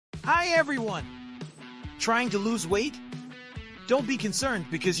Hi everyone! Trying to lose weight? Don't be concerned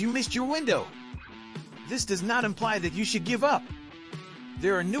because you missed your window. This does not imply that you should give up.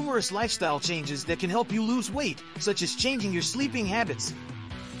 There are numerous lifestyle changes that can help you lose weight, such as changing your sleeping habits.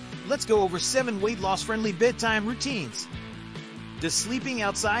 Let's go over 7 weight loss friendly bedtime routines. Does sleeping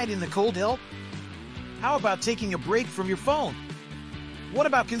outside in the cold help? How about taking a break from your phone? What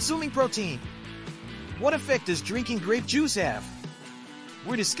about consuming protein? What effect does drinking grape juice have?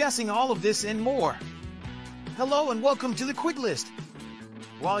 We're discussing all of this and more. Hello and welcome to the Quick List.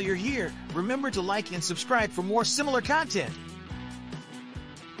 While you're here, remember to like and subscribe for more similar content.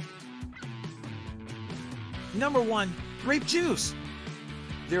 Number 1. Grape juice.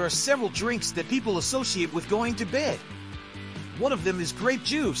 There are several drinks that people associate with going to bed. One of them is grape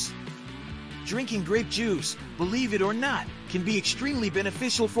juice. Drinking grape juice, believe it or not, can be extremely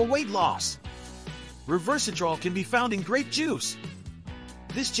beneficial for weight loss. Resveratrol can be found in grape juice.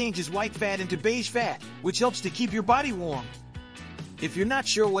 This changes white fat into beige fat, which helps to keep your body warm. If you're not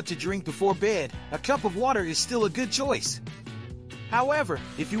sure what to drink before bed, a cup of water is still a good choice. However,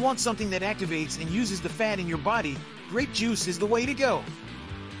 if you want something that activates and uses the fat in your body, grape juice is the way to go.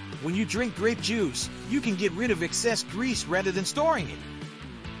 When you drink grape juice, you can get rid of excess grease rather than storing it.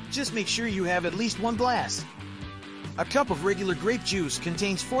 Just make sure you have at least 1 glass. A cup of regular grape juice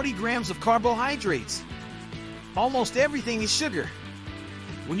contains 40 grams of carbohydrates. Almost everything is sugar.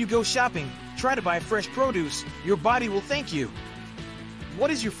 When you go shopping, try to buy fresh produce. Your body will thank you. What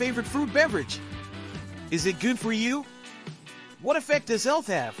is your favorite fruit beverage? Is it good for you? What effect does health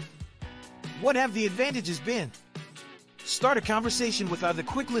have? What have the advantages been? Start a conversation with our The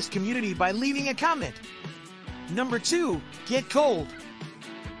Quick List community by leaving a comment. Number 2. Get cold.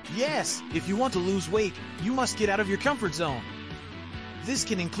 Yes, if you want to lose weight, you must get out of your comfort zone. This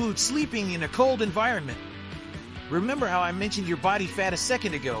can include sleeping in a cold environment. Remember how I mentioned your body fat a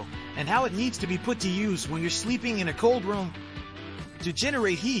second ago, and how it needs to be put to use when you're sleeping in a cold room? To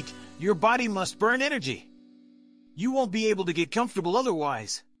generate heat, your body must burn energy. You won't be able to get comfortable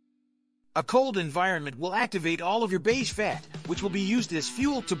otherwise. A cold environment will activate all of your beige fat, which will be used as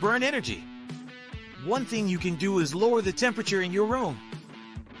fuel to burn energy. One thing you can do is lower the temperature in your room.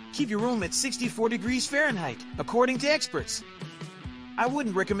 Keep your room at 64 degrees Fahrenheit, according to experts. I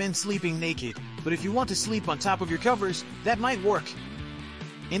wouldn't recommend sleeping naked, but if you want to sleep on top of your covers, that might work.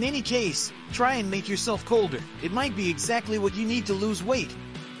 In any case, try and make yourself colder. It might be exactly what you need to lose weight.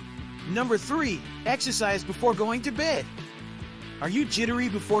 Number 3. Exercise before going to bed. Are you jittery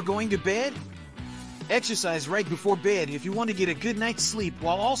before going to bed? Exercise right before bed if you want to get a good night's sleep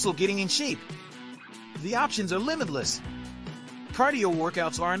while also getting in shape. The options are limitless. Cardio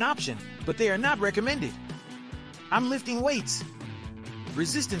workouts are an option, but they are not recommended. I'm lifting weights.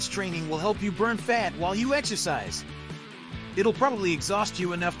 Resistance training will help you burn fat while you exercise. It'll probably exhaust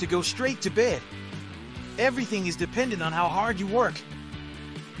you enough to go straight to bed. Everything is dependent on how hard you work.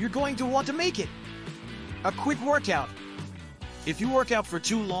 You're going to want to make it a quick workout. If you work out for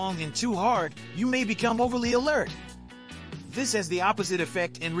too long and too hard, you may become overly alert. This has the opposite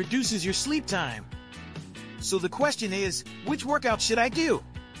effect and reduces your sleep time. So the question is, which workout should I do?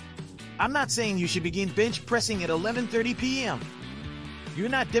 I'm not saying you should begin bench pressing at 11:30 p.m. You're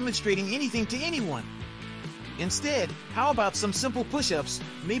not demonstrating anything to anyone. Instead, how about some simple push-ups,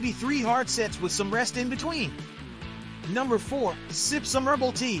 maybe 3 hard sets with some rest in between? Number 4. Sip some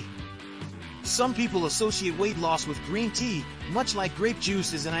herbal tea. Some people associate weight loss with green tea, much like grape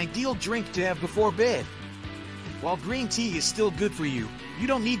juice is an ideal drink to have before bed. While green tea is still good for you, you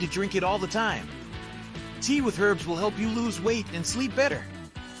don't need to drink it all the time. Tea with herbs will help you lose weight and sleep better.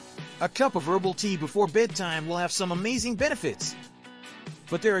 A cup of herbal tea before bedtime will have some amazing benefits.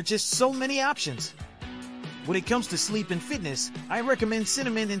 But there are just so many options. When it comes to sleep and fitness, I recommend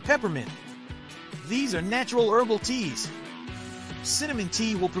cinnamon and peppermint. These are natural herbal teas. Cinnamon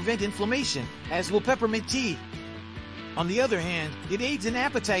tea will prevent inflammation, as will peppermint tea. On the other hand, it aids in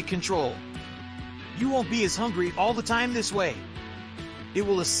appetite control. You won't be as hungry all the time this way. It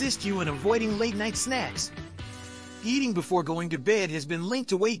will assist you in avoiding late-night snacks. Eating before going to bed has been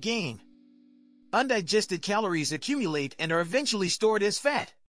linked to weight gain. Undigested calories accumulate and are eventually stored as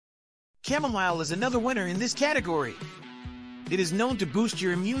fat. Chamomile is another winner in this category. It is known to boost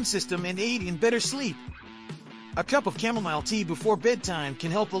your immune system and aid in better sleep. A cup of chamomile tea before bedtime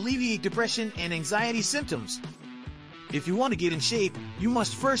can help alleviate depression and anxiety symptoms. If you want to get in shape, you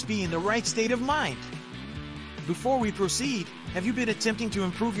must first be in the right state of mind. Before we proceed, have you been attempting to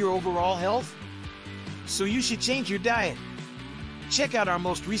improve your overall health? So you should change your diet. Check out our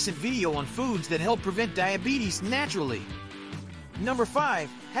most recent video on foods that help prevent diabetes naturally. Number 5.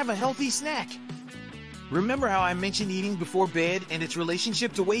 Have a healthy snack. Remember how I mentioned eating before bed and its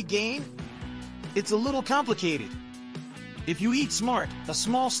relationship to weight gain? It's a little complicated. If you eat smart, a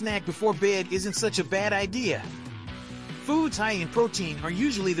small snack before bed isn't such a bad idea. Foods high in protein are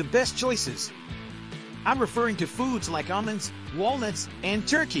usually the best choices. I'm referring to foods like almonds, walnuts, and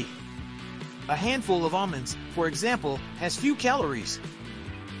turkey. A handful of almonds, for example, has few calories.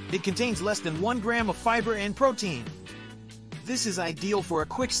 It contains less than 1 gram of fiber and protein. This is ideal for a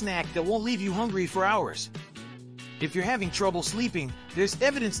quick snack that won't leave you hungry for hours. If you're having trouble sleeping, there's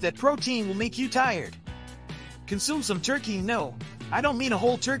evidence that protein will make you tired. Consume some turkey. No, I don't mean a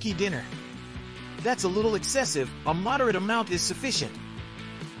whole turkey dinner. That's a little excessive. A moderate amount is sufficient.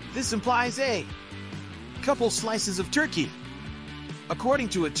 This implies a couple slices of turkey. According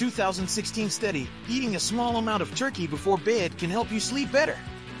to a 2016 study, eating a small amount of turkey before bed can help you sleep better.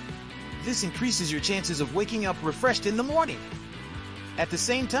 This increases your chances of waking up refreshed in the morning. At the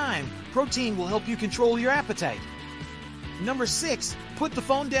same time, protein will help you control your appetite. Number 6, put the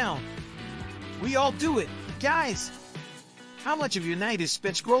phone down. We all do it, guys. How much of your night is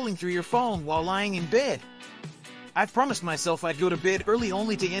spent scrolling through your phone while lying in bed? I've promised myself I'd go to bed early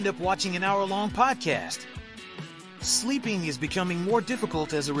only to end up watching an hour-long podcast. Sleeping is becoming more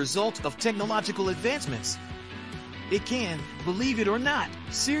difficult as a result of technological advancements. It can, believe it or not,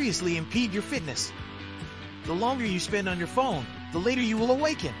 seriously impede your fitness. The longer you spend on your phone, the later you will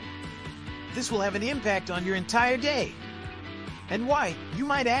awaken. This will have an impact on your entire day. And why, you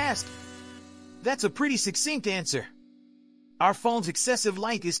might ask? That's a pretty succinct answer. Our phone's excessive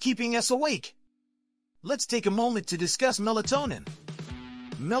light is keeping us awake. Let's take a moment to discuss melatonin.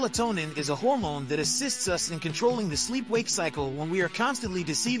 Melatonin is a hormone that assists us in controlling the sleep-wake cycle when we are constantly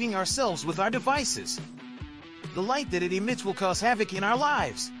deceiving ourselves with our devices. The light that it emits will cause havoc in our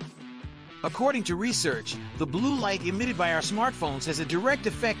lives. According to research, the blue light emitted by our smartphones has a direct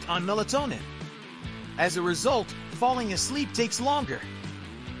effect on melatonin. As a result, falling asleep takes longer.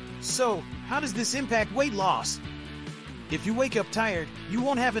 So, how does this impact weight loss? If you wake up tired, you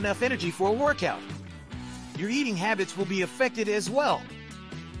won't have enough energy for a workout. Your eating habits will be affected as well.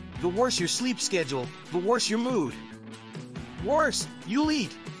 The worse your sleep schedule, the worse your mood. Worse, you'll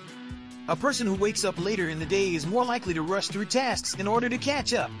eat. A person who wakes up later in the day is more likely to rush through tasks in order to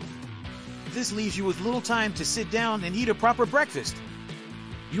catch up. This leaves you with little time to sit down and eat a proper breakfast.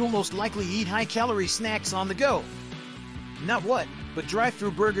 You'll most likely eat high-calorie snacks on the go. Not what, but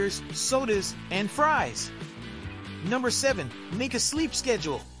drive-through burgers, sodas, and fries. Number 7, make a sleep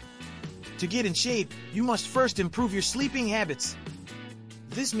schedule. To get in shape, you must first improve your sleeping habits.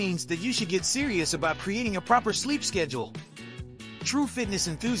 This means that you should get serious about creating a proper sleep schedule. True fitness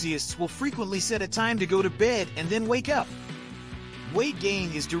enthusiasts will frequently set a time to go to bed and then wake up. Weight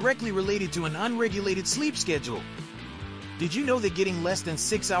gain is directly related to an unregulated sleep schedule. Did you know that getting less than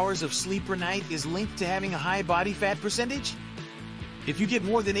 6 hours of sleep per night is linked to having a high body fat percentage? If you get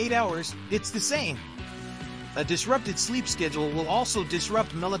more than 8 hours, it's the same. A disrupted sleep schedule will also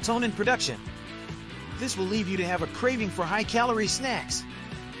disrupt melatonin production. This will leave you to have a craving for high-calorie snacks.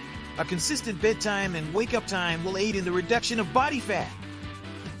 A consistent bedtime and wake-up time will aid in the reduction of body fat.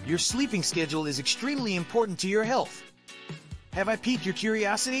 Your sleeping schedule is extremely important to your health. Have I piqued your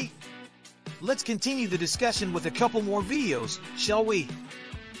curiosity? Let's continue the discussion with a couple more videos, shall we?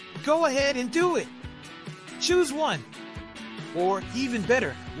 Go ahead and do it! Choose one. Or, even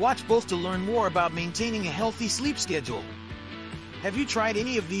better, watch both to learn more about maintaining a healthy sleep schedule. Have you tried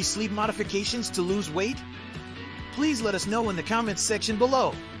any of these sleep modifications to lose weight? Please let us know in the comments section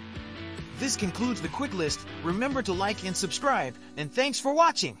below. This concludes the quick list. Remember to like and subscribe, and thanks for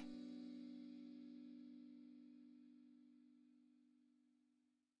watching.